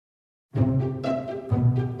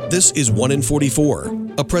This is 1 in 44,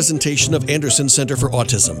 a presentation of Anderson Center for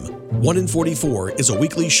Autism. 1 in 44 is a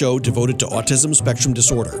weekly show devoted to autism spectrum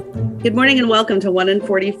disorder. Good morning and welcome to 1 in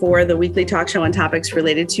 44, the weekly talk show on topics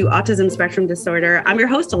related to autism spectrum disorder. I'm your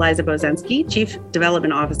host, Eliza Bozensky, Chief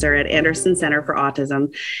Development Officer at Anderson Center for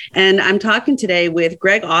Autism. And I'm talking today with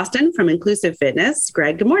Greg Austin from Inclusive Fitness.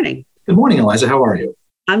 Greg, good morning. Good morning, Eliza. How are you?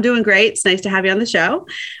 I'm doing great. It's nice to have you on the show.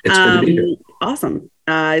 It's good to be here. Awesome.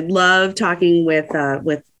 I love talking with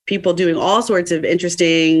people doing all sorts of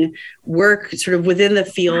interesting work sort of within the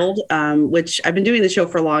field, which I've been doing the show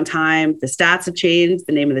for a long time. The stats have changed.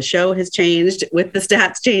 The name of the show has changed with the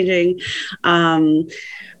stats changing.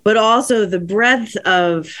 But also the breadth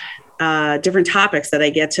of different topics that I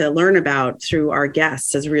get to learn about through our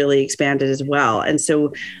guests has really expanded as well. And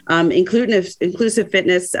so Inclusive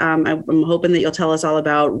Fitness, I'm hoping that you'll tell us all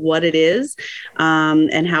about what it is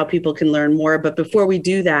and how people can learn more. But before we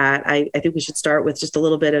do that, I think we should start with just a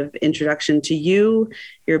little bit of introduction to you,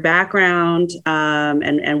 your background,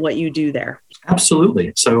 and what you do there.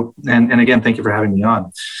 Absolutely. So, and again, thank you for having me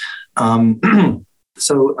on.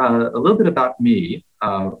 So a little bit about me.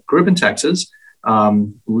 Grew up in Texas.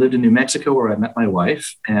 Lived in New Mexico where I met my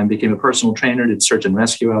wife and became a personal trainer, did search and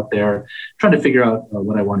rescue out there, trying to figure out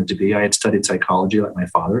what I wanted to be. I had studied psychology like my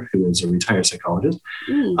father, who is a retired psychologist.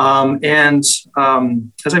 And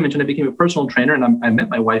as I mentioned, I became a personal trainer and I met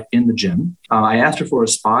my wife in the gym. I asked her for a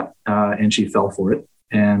spot and she fell for it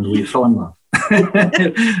and we fell in love.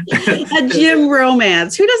 A gym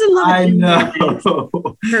romance. Who doesn't love I know.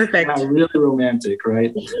 Romance? Perfect. Yeah, really romantic,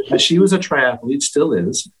 right? She was a triathlete, still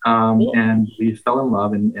is. And we fell in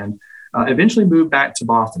love and eventually moved back to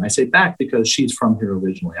Boston. I say back because she's from here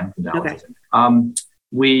originally. I'm from Dallas. Okay.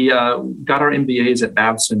 We got our MBAs at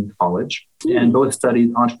Babson College and both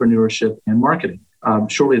studied entrepreneurship and marketing.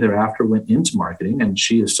 Shortly thereafter, went into marketing, and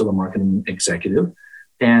she is still a marketing executive.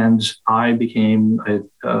 And I became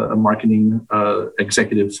a marketing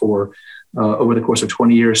executive for, over the course of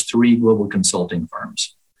 20 years, 3 global consulting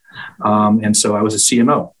firms. And so I was a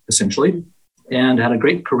CMO, essentially, and had a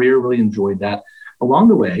great career, really enjoyed that. Along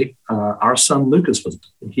the way, our son, Lucas,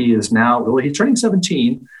 he's turning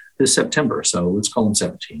 17 this September, so let's call him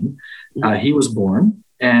 17. He was born,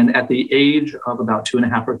 and at the age of about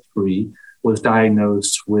 2.5 or 3, was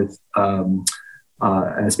diagnosed with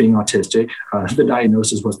as being autistic. The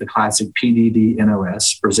diagnosis was the classic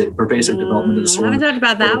PDD-NOS, pervasive developmental disorder. I haven't talked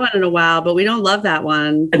about that one in a while, but we don't love that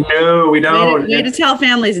one. No, we don't. Way to tell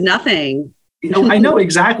families nothing. I know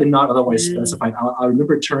exactly, not otherwise specified. I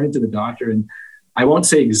remember turning to the doctor, and I won't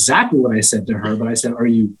say exactly what I said to her, but I said, "Are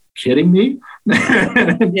you kidding me?"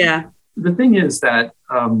 Yeah. The thing is that,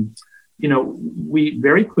 we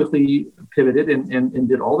very quickly pivoted and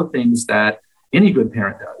did all the things that any good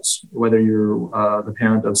parent does, whether you're the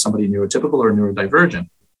parent of somebody neurotypical or neurodivergent.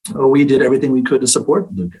 We did everything we could to support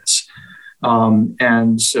Lucas.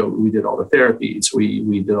 And so we did all the therapies,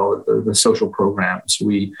 we did all the social programs,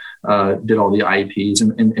 we did all the IEPs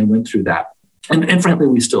and went through that. And frankly,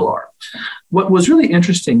 we still are. What was really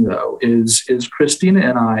interesting, though, is Christina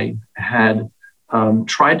and I had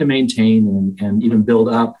tried to maintain and even build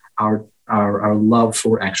up our love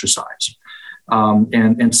for exercise.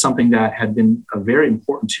 And something that had been very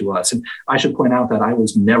important to us. And I should point out that I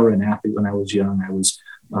was never an athlete when I was young. I was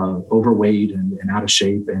overweight and out of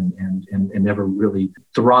shape and never really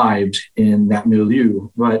thrived in that milieu.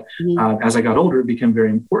 But as I got older, it became very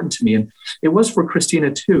important to me. And it was for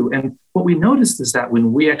Christina too. And what we noticed is that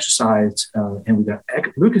when we exercised and we got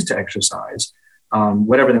Lucas to exercise,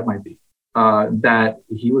 whatever that might be, that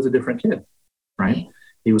he was a different kid, right?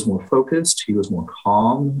 He was more focused. He was more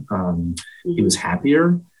calm. He was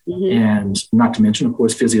happier. And not to mention, of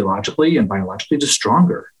course, physiologically and biologically, just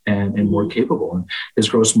stronger and more capable. And his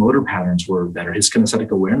gross motor patterns were better. His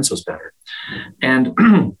kinesthetic awareness was better. And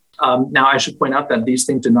now I should point out that these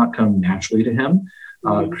things did not come naturally to him.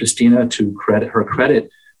 Christina, to her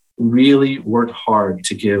credit, really worked hard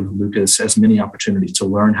to give Lucas as many opportunities to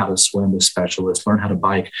learn how to swim with specialists, learn how to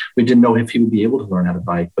bike. We didn't know if he would be able to learn how to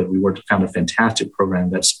bike, but we found a fantastic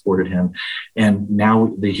program that supported him. And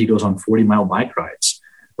now he goes on 40-mile bike rides,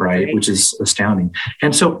 right? Which is astounding.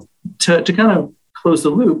 And so to kind of close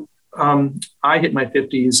the loop, I hit my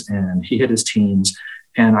 50s and he hit his teens.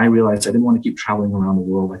 And I realized I didn't want to keep traveling around the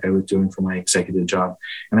world like I was doing for my executive job.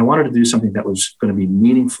 And I wanted to do something that was going to be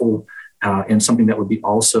meaningful and something that would be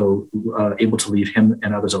also able to leave him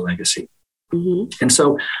and others a legacy. And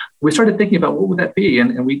so we started thinking about what would that be?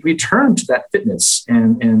 And we turned to that fitness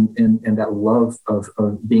and that love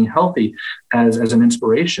of being healthy as an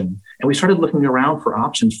inspiration. And we started looking around for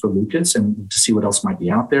options for Lucas and to see what else might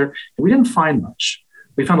be out there. And we didn't find much.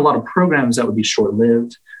 We found a lot of programs that would be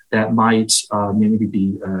short-lived. that might maybe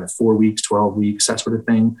be 4 weeks, 12 weeks, that sort of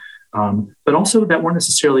thing, but also that weren't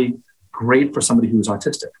necessarily great for somebody who was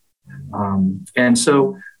autistic. And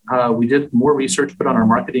so we did more research, put on our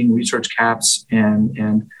marketing research caps,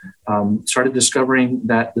 and started discovering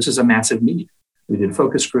that this is a massive need. We did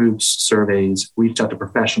focus groups, surveys, reached out to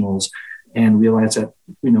professionals, and realized that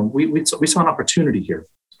we saw an opportunity here.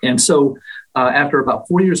 And so after about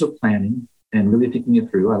 4 years of planning and really thinking it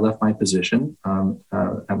through, I left my position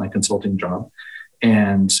at my consulting job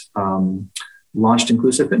and launched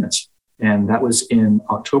Inclusive Fitness. And that was in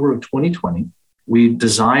October of 2020. We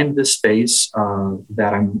designed this space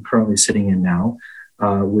that I'm currently sitting in now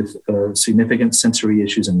with significant sensory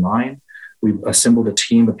issues in mind. We've assembled a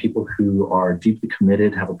team of people who are deeply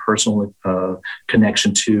committed, have a personal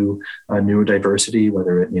connection to neurodiversity,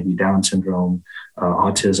 whether it may be Down syndrome,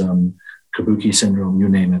 autism, Kabuki syndrome, you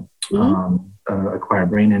name it, acquired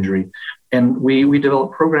brain injury. And we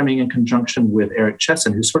developed programming in conjunction with Eric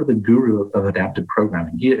Chesson, who's sort of the guru of adaptive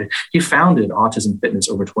programming. He founded Autism Fitness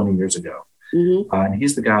over 20 years ago. And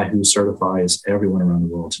he's the guy who certifies everyone around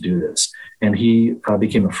the world to do this. And he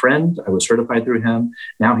became a friend. I was certified through him.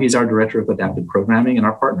 Now he's our director of adaptive programming and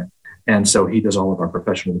our partner. And so he does all of our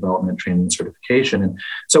professional development, training, and certification. And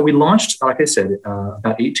so we launched, like I said,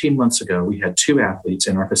 about 18 months ago. We had 2 athletes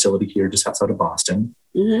in our facility here just outside of Boston.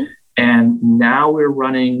 And now we're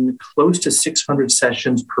running close to 600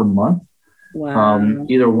 sessions per month,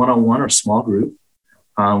 either one-on-one or small group.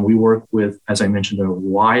 We work with, as I mentioned, a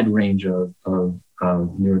wide range of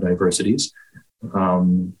neurodiversities.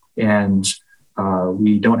 And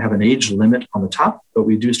we don't have an age limit on the top, but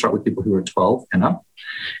we do start with people who are 12 and up.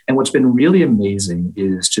 And what's been really amazing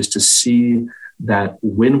is just to see that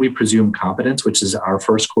when we presume competence, which is our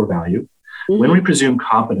first core value, when we presume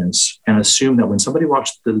competence and assume that when somebody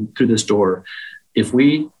walks through this door, if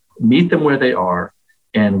we meet them where they are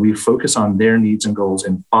and we focus on their needs and goals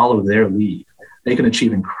and follow their lead, they can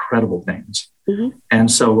achieve incredible things.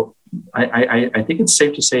 And so I think it's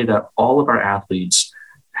safe to say that all of our athletes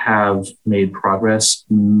have made progress,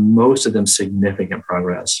 most of them significant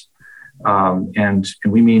progress. And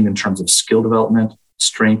we mean in terms of skill development,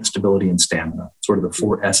 strength, stability, and stamina, sort of the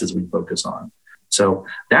 4 S's we focus on. So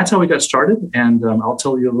that's how we got started. And I'll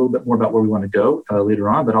tell you a little bit more about where we want to go later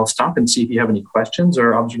on, but I'll stop and see if you have any questions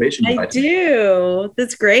or observations. I do.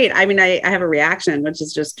 That's great. I mean, I have a reaction, which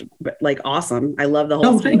is just like awesome. I love the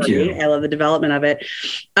whole story. Thank you. I love the development of it.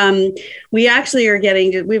 We actually are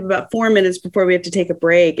we have about 4 minutes before we have to take a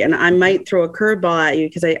break. And I might throw a curveball at you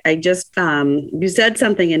because I just, you said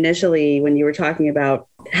something initially when you were talking about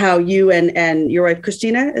how you and your wife,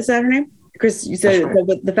 Christina, is that her name? Chris, you said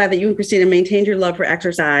the fact that you and Christina maintained your love for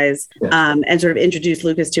exercise, and sort of introduced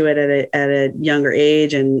Lucas to it at a younger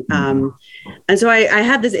age. And so I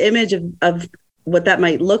had this image of what that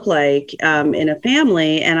might look like in a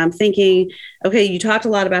family. And I'm thinking, okay, you talked a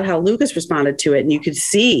lot about how Lucas responded to it and you could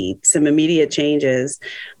see some immediate changes.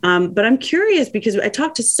 But I'm curious because I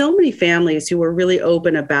talked to so many families who were really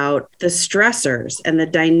open about the stressors and the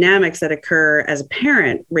dynamics that occur as a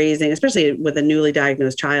parent raising, especially with a newly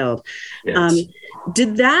diagnosed child. Yes.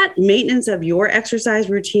 Did that maintenance of your exercise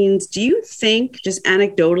routines, do you think just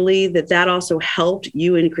anecdotally that also helped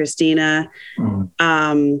you and Christina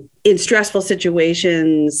in stressful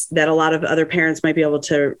situations that a lot of other parents might be able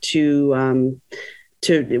to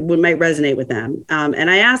might resonate with them?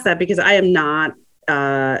 And I ask that because I am not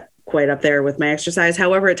quite up there with my exercise.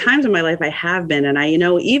 However, at times in my life I have been, and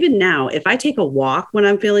even now, if I take a walk when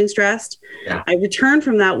I'm feeling stressed, I return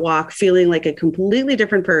from that walk feeling like a completely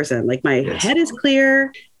different person. Like my head is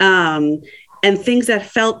clear, and things that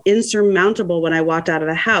felt insurmountable when I walked out of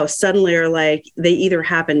the house suddenly are like, they either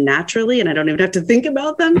happen naturally and I don't even have to think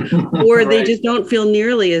about them, or they just don't feel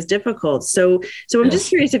nearly as difficult. So I'm just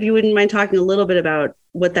curious if you wouldn't mind talking a little bit about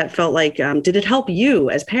what that felt like. Did it help you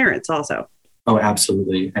as parents also? Oh,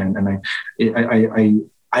 absolutely. And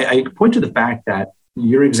I point to the fact that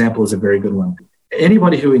your example is a very good one.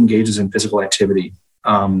 Anybody who engages in physical activity,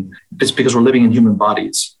 it's because we're living in human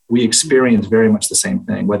bodies. We experience very much the same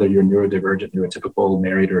thing, whether you're neurodivergent, neurotypical,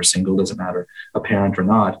 married or single, doesn't matter, a parent or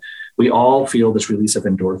not. We all feel this release of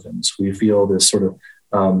endorphins. We feel this sort of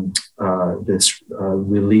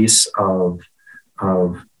release of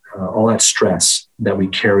all that stress that we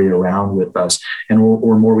carry around with us, and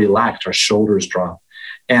we're more relaxed. Our shoulders drop.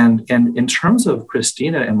 And in terms of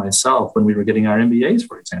Christina and myself, when we were getting our MBAs,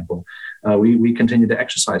 for example, we continued to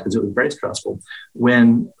exercise because it was very stressful.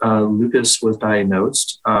 When Lucas was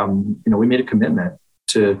diagnosed, we made a commitment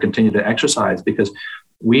to continue to exercise because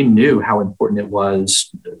we knew how important it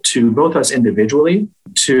was to both us individually,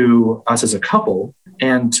 to us as a couple,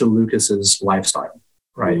 and to Lucas's lifestyle.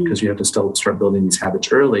 right? Because you have to still start building these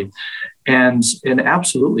habits early. And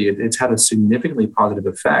absolutely, it's had a significantly positive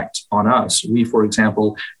effect on us. We, for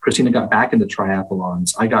example, Christina got back into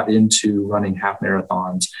triathlons. I got into running half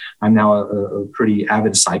marathons. I'm now a pretty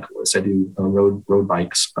avid cyclist. I do road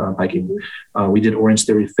biking. We did Orange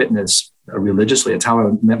Theory Fitness religiously. It's how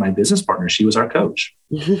I met my business partner. She was our coach,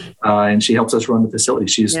 and she helps us run the facility.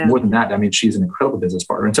 She's more than that. I mean, she's an incredible business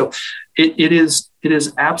partner. And so it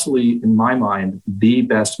is absolutely, in my mind, the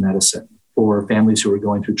best medicine for families who are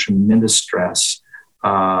going through tremendous stress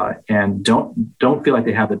and don't feel like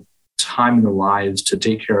they have the time in their lives to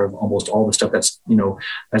take care of almost all the stuff that's,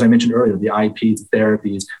 as I mentioned earlier, the IPs,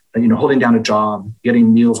 therapies, holding down a job,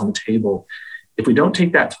 getting meals on the table. If we don't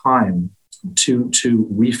take that time to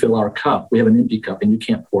refill our cup, we have an empty cup, and you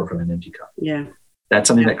can't pour from an empty cup. Yeah. That's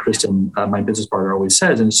something that Kristen, my business partner, always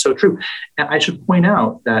says, and it's so true. And I should point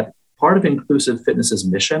out that part of Inclusive Fitness's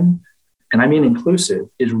mission, and I mean inclusive,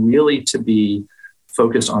 is really to be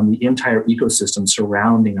focused on the entire ecosystem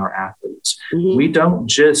surrounding our athletes. We don't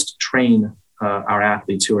just train our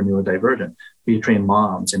athletes who are neurodivergent. We train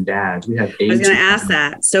moms and dads. We have aides. I was going to ask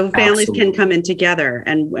that. So families can come in together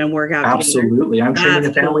and work out Absolutely. together. I'm training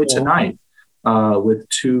a family tonight with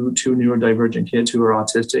two neurodivergent kids who are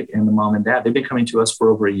autistic, and the mom and dad. They've been coming to us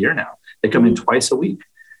for over a year now. They come in twice a week.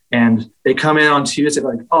 And they come in on Tuesday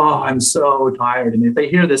like, oh, I'm so tired. And if they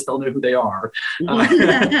hear this, they'll know who they are.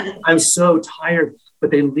 I'm so tired.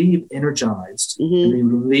 But they leave energized and they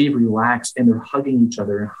leave relaxed, and they're hugging each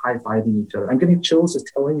other and high-fiving each other. I'm getting chills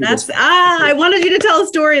just telling you this. I wanted you to tell a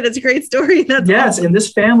story. That's a great story. That's awesome. And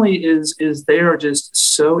this family is they are just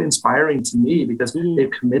so inspiring to me because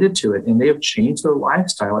they've committed to it and they have changed their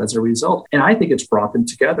lifestyle as a result. And I think it's brought them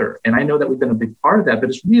together. And I know that we've been a big part of that, but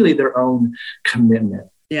it's really their own commitment.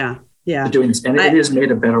 Yeah. Doing this, and it has made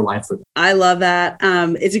a better life for them. I love that.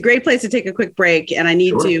 It's a great place to take a quick break, and I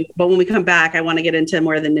need to, but when we come back, I want to get into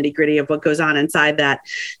more of the nitty gritty of what goes on inside that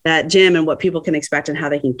gym and what people can expect and how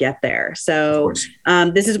they can get there. So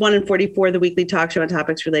this is 1 in 44, the weekly talk show on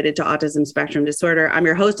topics related to autism spectrum disorder. I'm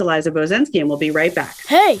your host, Eliza Bozensky, and we'll be right back.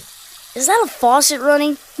 Hey, is that a faucet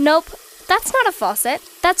running? Nope. That's not a faucet.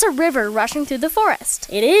 That's a river rushing through the forest.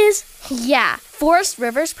 It is? Yeah. Forest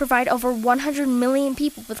rivers provide over 100 million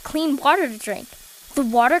people with clean water to drink. The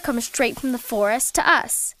water comes straight from the forest to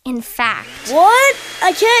us. In fact... What?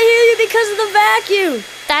 I can't hear you because of the vacuum.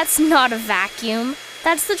 That's not a vacuum.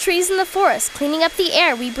 That's the trees in the forest cleaning up the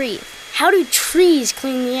air we breathe. How do trees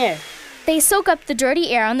clean the air? They soak up the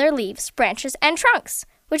dirty air on their leaves, branches, and trunks,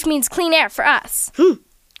 which means clean air for us.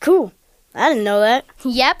 Cool. I didn't know that.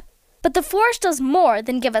 Yep. But the forest does more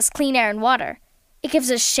than give us clean air and water. It gives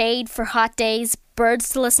us shade for hot days, birds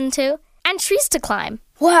to listen to, and trees to climb.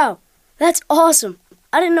 Wow, that's awesome.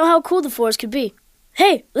 I didn't know how cool the forest could be.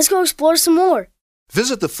 Hey, let's go explore some more.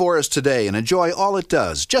 Visit the forest today and enjoy all it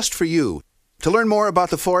does, just for you. To learn more about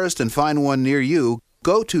the forest and find one near you,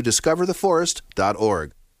 go to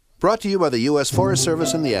discovertheforest.org. Brought to you by the U.S. Forest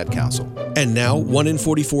Service and the Ad Council. And now, 1 in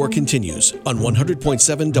 44 continues on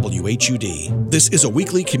 100.7 WHUD. This is a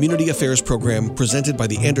weekly community affairs program presented by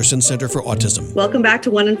the Anderson Center for Autism. Welcome back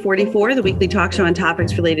to 1 in 44, the weekly talk show on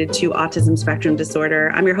topics related to autism spectrum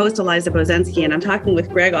disorder. I'm your host, Eliza Bozensky, and I'm talking with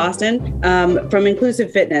Greg Austin from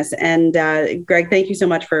Inclusive Fitness. And Greg, thank you so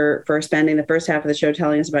much for spending the first half of the show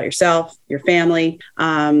telling us about yourself, your family,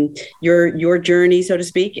 your journey, so to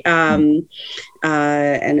speak.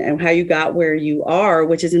 And how you got where you are,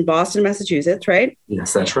 which is in Boston, Massachusetts, right?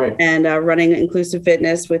 Yes, that's right. And running Inclusive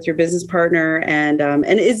Fitness with your business partner. And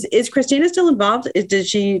is Christina still involved? Did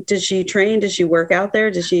she train? Did she work out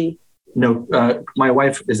there? Did she? No, my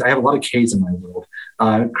wife is. I have a lot of K's in my world.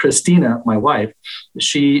 Christina, my wife,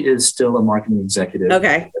 she is still a marketing executive.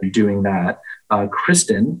 Okay, doing that.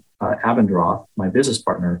 Kristen Abendroth, my business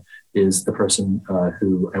partner, is the person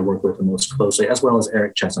who I work with the most closely, as well as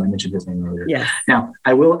Eric Chesson. I mentioned his name earlier. Yes. Now,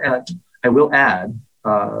 I will add,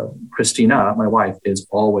 Christina, my wife, is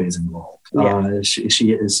always involved. Yeah.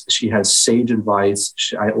 She has sage advice.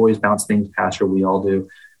 I always bounce things past her. We all do.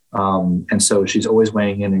 And so she's always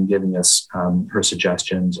weighing in and giving us her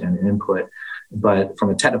suggestions and input. But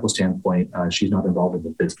from a technical standpoint, she's not involved in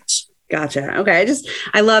the business. Gotcha. Okay.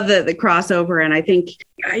 I love the crossover. And I think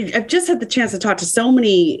I've just had the chance to talk to so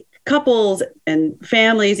many couples and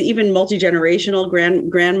families, even multi-generational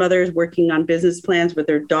grandmothers working on business plans with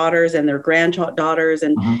their daughters and their granddaughters.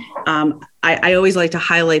 And I always like to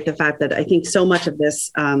highlight the fact that I think so much of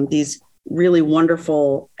this, these really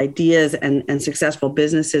wonderful ideas and successful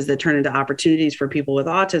businesses that turn into opportunities for people with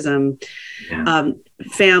autism,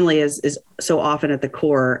 family is so often at the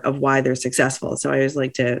core of why they're successful. So I always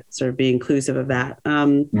like to sort of be inclusive of that.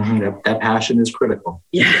 That passion is critical.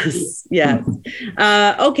 Yes.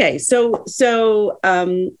 Okay. So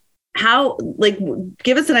how, like,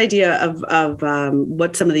 give us an idea of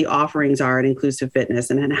what some of the offerings are in inclusive fitness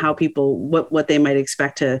and how people, what they might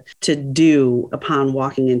expect to do upon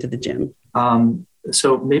walking into the gym.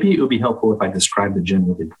 So maybe it would be helpful if I describe the gym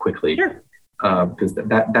really quickly, Sure. Because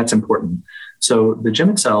that's important. So the gym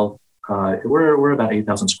itself, we're about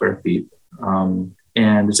 8,000 square feet.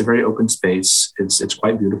 And it's a very open space. It's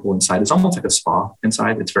quite beautiful inside. It's almost like a spa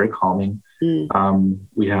inside. It's very calming.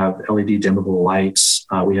 We have LED dimmable lights.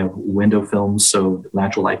 We have window films so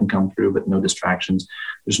natural light can come through, but no distractions.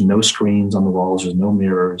 There's no screens on the walls. There's no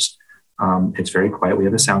mirrors. It's very quiet. We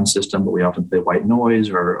have a sound system, but we often play white noise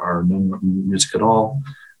or no music at all.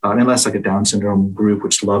 Unless like a Down syndrome group,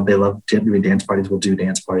 which they love doing dance parties, will do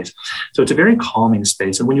dance parties. So it's a very calming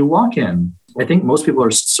space. And when you walk in, I think most people are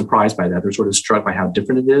surprised by that. They're sort of struck by how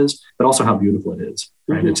different it is, but also how beautiful it is.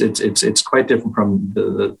 Right? Mm-hmm. It's quite different from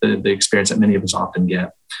the experience that many of us often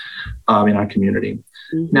get in our community.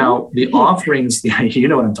 Mm-hmm. Now, the offerings, you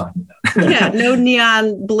know what I'm talking about. Yeah, no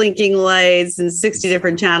neon blinking lights and 60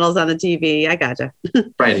 different channels on the TV. I gotcha.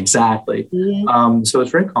 Right, exactly. Mm-hmm. So it's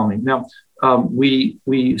very calming. Now, we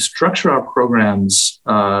structure our programs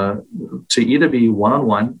to either be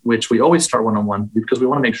one-on-one, which we always start one-on-one because we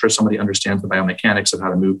want to make sure somebody understands the biomechanics of how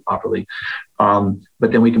to move properly.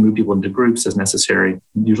 But then we can move people into groups as necessary,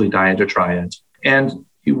 usually dyads or triads. And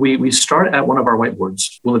we start at one of our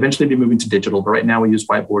whiteboards. We'll eventually be moving to digital, but right now we use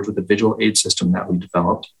whiteboards with a visual aid system that we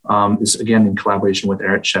developed. It's again in collaboration with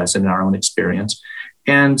Eric Chess and our own experience.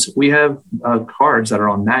 And we have cards that are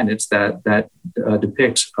on magnets that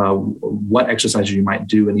depict what exercises you might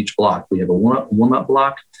do in each block. We have a warm-up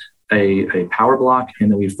block, a power block, and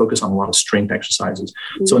then we focus on a lot of strength exercises.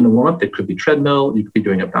 Mm-hmm. So in the warm-up, it could be treadmill, you could be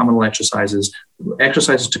doing abdominal exercises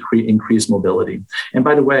to increase mobility. And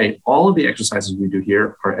by the way, all of the exercises we do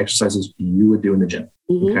here are exercises you would do in the gym.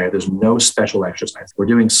 Mm-hmm. Okay, there's no special exercise. We're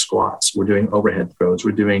doing squats, we're doing overhead throws,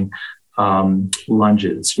 we're doing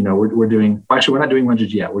lunges. We're doing, actually, we're not doing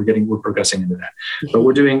lunges yet. We're progressing into that, but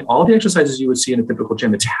we're doing all the exercises you would see in a typical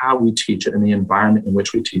gym. It's how we teach it and the environment in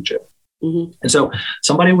which we teach it. Mm-hmm. And so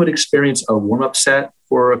somebody would experience a warm-up set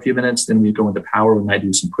for a few minutes. Then we go into power. We might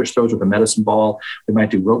do some push throws with a medicine ball. We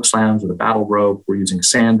might do rope slams with a battle rope. We're using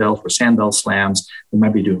sandbells for sandbell slams. We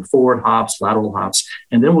might be doing forward hops, lateral hops.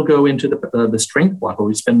 And then we'll go into the strength block where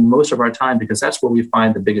we spend most of our time, because that's where we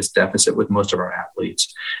find the biggest deficit with most of our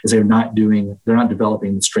athletes is they're not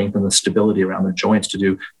developing the strength and the stability around their joints to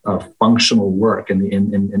do functional work and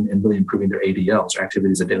really improving their ADLs, or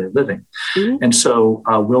activities of daily living. Mm-hmm. And so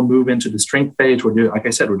we'll move into the strength phase. We're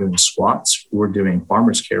doing squats. We're doing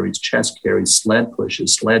farmer's carries, chest carries, sled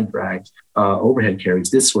pushes, sled drags, overhead carries,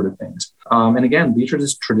 this sort of things. And again, these are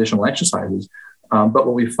just traditional exercises. But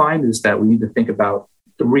what we find is that we need to think about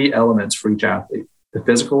 3 elements for each athlete: the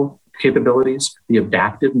physical capabilities, the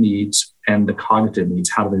adaptive needs, and the cognitive needs.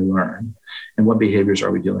 How do they learn? And what behaviors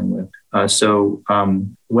are we dealing with? So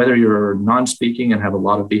whether you're non-speaking and have a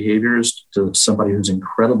lot of behaviors to somebody who's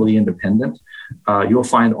incredibly independent, you'll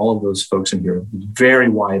find all of those folks in here. Very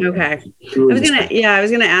wide. Okay. I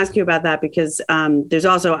was gonna ask you about that because there's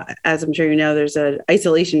also, as I'm sure you know, there's an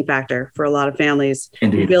isolation factor for a lot of families.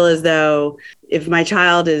 Indeed. Who feel as though if my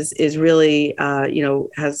child is really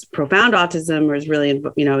has profound autism or is really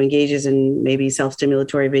engages in maybe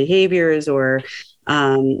self-stimulatory behaviors or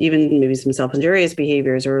even maybe some self-injurious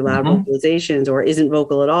behaviors or loud vocalizations or isn't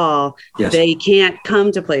vocal at all, yes, they can't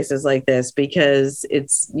come to places like this because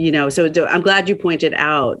it's, so I'm glad you pointed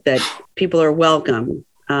out that people are welcome.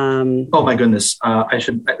 Oh my goodness.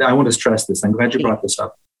 I want to stress this. I'm glad you brought this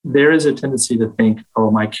up. There is a tendency to think, oh,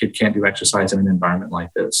 my kid can't do exercise in an environment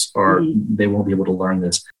like this, or they won't be able to learn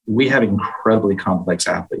this. We have incredibly complex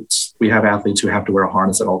athletes. We have athletes who have to wear a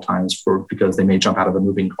harness at all times because they may jump out of a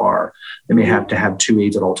moving car. They may have to have 2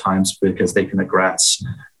 aids at all times because they can aggress.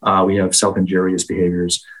 We have self-injurious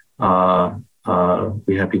behaviors. We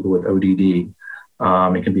have people with ODD.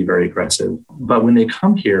 It can be very aggressive. But when they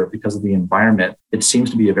come here, because of the environment, it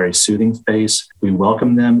seems to be a very soothing space. We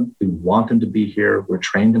welcome them. We want them to be here. We're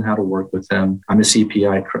trained in how to work with them. I'm a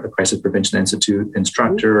CPI, Crisis Prevention Institute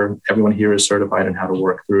instructor. Everyone here is certified in how to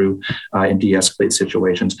work through and de-escalate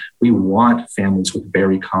situations. We want families with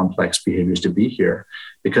very complex behaviors to be here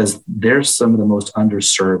because they're some of the most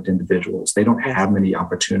underserved individuals. They don't have many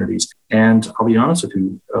opportunities. And I'll be honest with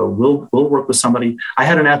you, we'll work with somebody. I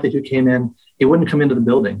had an athlete who came in he wouldn't come into the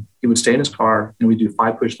building. He would stay in his car and we'd do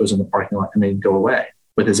 5 push-throws in the parking lot and they'd go away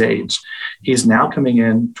with his age. He's now coming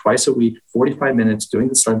in twice a week, 45 minutes, doing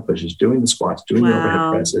the sled pushes, doing the squats, doing the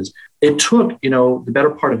overhead presses. It took, the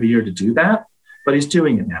better part of a year to do that, but he's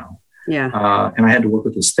doing it now. Yeah. And I had to work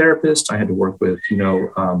with his therapist. I had to work with,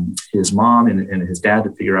 his mom and his dad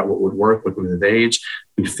to figure out what would work with his age.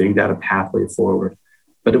 We figured out a pathway forward.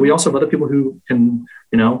 But we also have other people who can,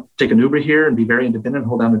 take an Uber here and be very independent,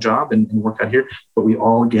 hold down a job and work out here. But we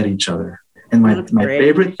all get each other. And my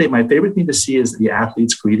favorite thing to see is the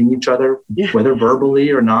athletes greeting each other, whether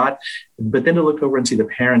verbally or not. But then to look over and see the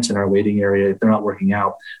parents in our waiting area, if they're not working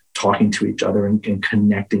out, talking to each other and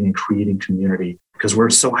connecting and creating community, because we're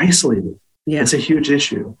so isolated. Yeah. It's a huge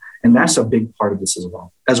issue. And that's a big part of this as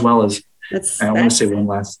well as I want to say one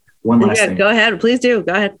last thing. Go ahead. Please do.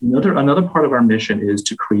 Go ahead. Another part of our mission is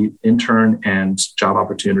to create intern and job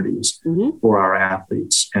opportunities for our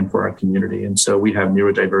athletes and for our community. And so we have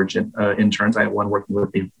neurodivergent interns. I have one working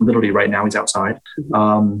with me literally right now. He's outside.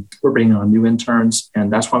 We're bringing on new interns,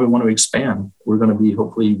 and that's why we want to expand. We're going to be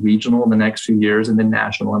hopefully regional in the next few years and then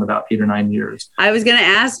national in about 8 or 9 years. I was going to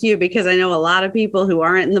ask you, because I know a lot of people who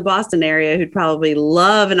aren't in the Boston area who'd probably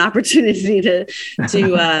love an opportunity to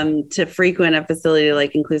frequent a facility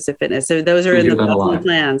like Inclusive Fitness. So those are in the Boston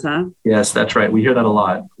plans, huh? Yes, that's right. We hear that a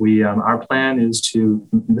lot. Our plan is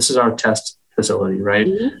this is our test facility, right?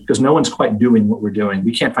 Because no one's quite doing what we're doing.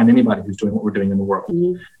 We can't find anybody who's doing what we're doing in the world.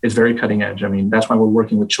 It's very cutting edge. I mean, that's why we're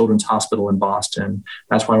working with Children's Hospital in Boston.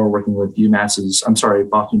 That's why we're working with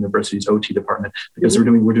Boston University's OT department, because we're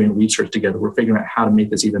doing research together. We're figuring out how to make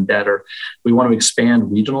this even better. We want to expand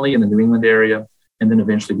regionally in the New England area, and then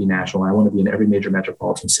eventually be national. I want to be in every major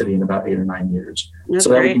metropolitan city in about 8 or 9 years. That's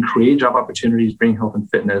so that we can create job opportunities, bring health and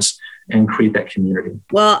fitness, and create that community.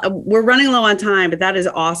 Well, we're running low on time, but that is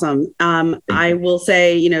awesome. I will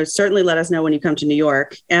say, certainly let us know when you come to New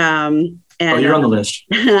York. And you're on the list.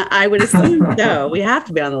 I would assume so. We have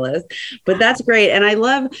to be on the list, but that's great. And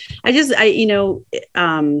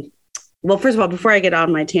well, first of all, before I get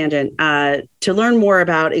on my tangent, to learn more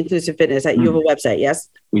about Inclusive Fitness, you have a website, yes?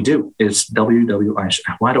 We do. It's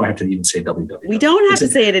why do I have to even say www? We don't have to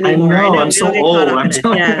say it anymore. I know. I'm so old. I'm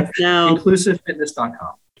telling you. No.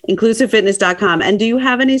 Inclusivefitness.com. Inclusivefitness.com. And do you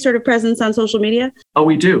have any sort of presence on social media? Oh,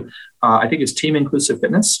 we do. I think it's Team Inclusive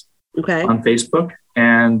Fitness on Facebook.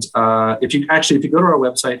 And if you go to our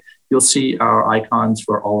website, you'll see our icons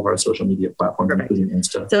for all of our social media platforms, including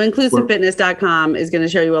Insta. So inclusivefitness.com is going to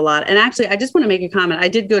show you a lot. And actually, I just want to make a comment. I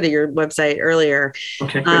did go to your website earlier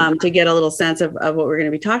to get a little sense of what we're going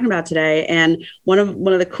to be talking about today. And one of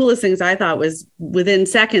the coolest things I thought was within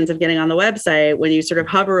seconds of getting on the website, when you sort of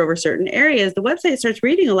hover over certain areas, the website starts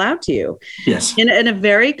reading aloud to you. Yes. In a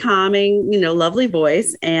very calming, lovely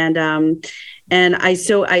voice. And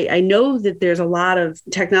I know that there's a lot of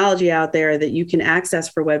technology out there that you can access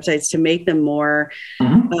for websites to make them more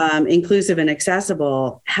inclusive and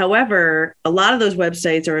accessible. However, a lot of those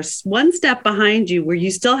websites are one step behind you, where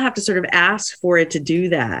you still have to sort of ask for it to do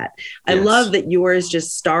that. Yes. I love that yours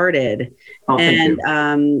just started. Oh, and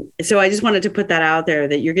so I just wanted to put that out there,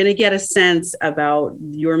 that you're going to get a sense about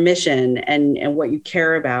your mission and what you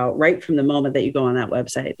care about right from the moment that you go on that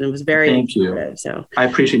website. And it was very informative. So I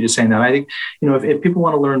appreciate you saying that. I think, if people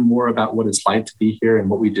want to learn more about what it's like to be here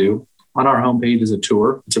and what we do, on our homepage is a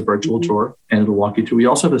tour. It's a virtual tour, and it'll walk you through. We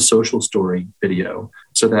also have a social story video,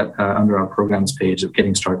 so that under our programs page of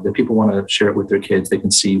Getting Started, if people want to share it with their kids, they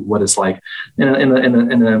can see what it's like in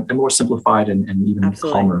a more simplified and even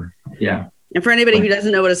calmer. Yeah. And for anybody who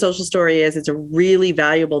doesn't know what a social story is, it's a really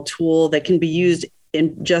valuable tool that can be used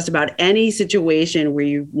in just about any situation where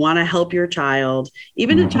you want to help your child,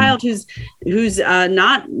 even a child who's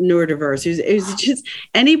not neurodiverse, who's just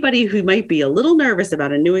anybody who might be a little nervous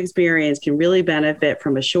about a new experience can really benefit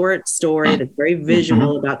from a short story that's very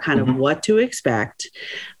visual about kind of what to expect.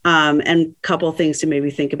 And a couple things to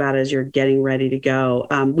maybe think about as you're getting ready to go.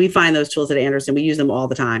 We find those tools at Anderson. We use them all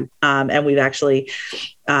the time. And we've actually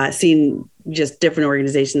seen just different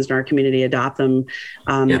organizations in our community adopt them.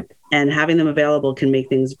 And having them available can make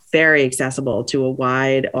things very accessible to a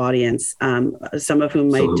wide audience, some of whom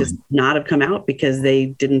might just not have come out because they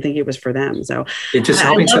didn't think it was for them. So it's just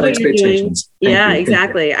helping set expectations. Yeah,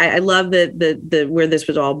 exactly. I love that where this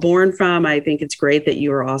was all born from. I think it's great that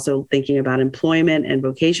you are also thinking about employment and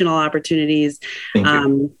vocational opportunities. Thank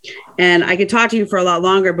you. And I could talk to you for a lot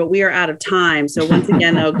longer, but we are out of time. So once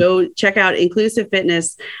again, though, go check out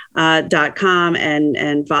inclusivefitness.com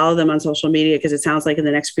and follow them on social media, because it sounds like in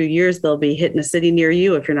the next few years, they'll be hitting a city near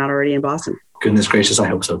you if you're not already in Boston. Goodness gracious, I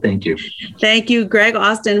hope so. Thank you. Thank you, Greg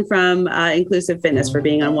Austin from Inclusive Fitness, for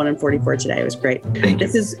being on 1 in 44 today. It was great. Thank you.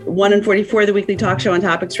 This is 1 in 44, the weekly talk show on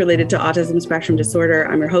topics related to autism spectrum disorder.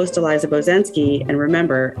 I'm your host, Eliza Bozensky, and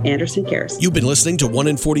remember, Anderson cares. You've been listening to 1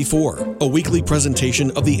 in 44, a weekly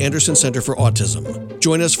presentation of the Anderson Center for Autism.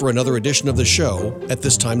 Join us for another edition of the show at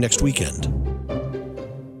this time next weekend.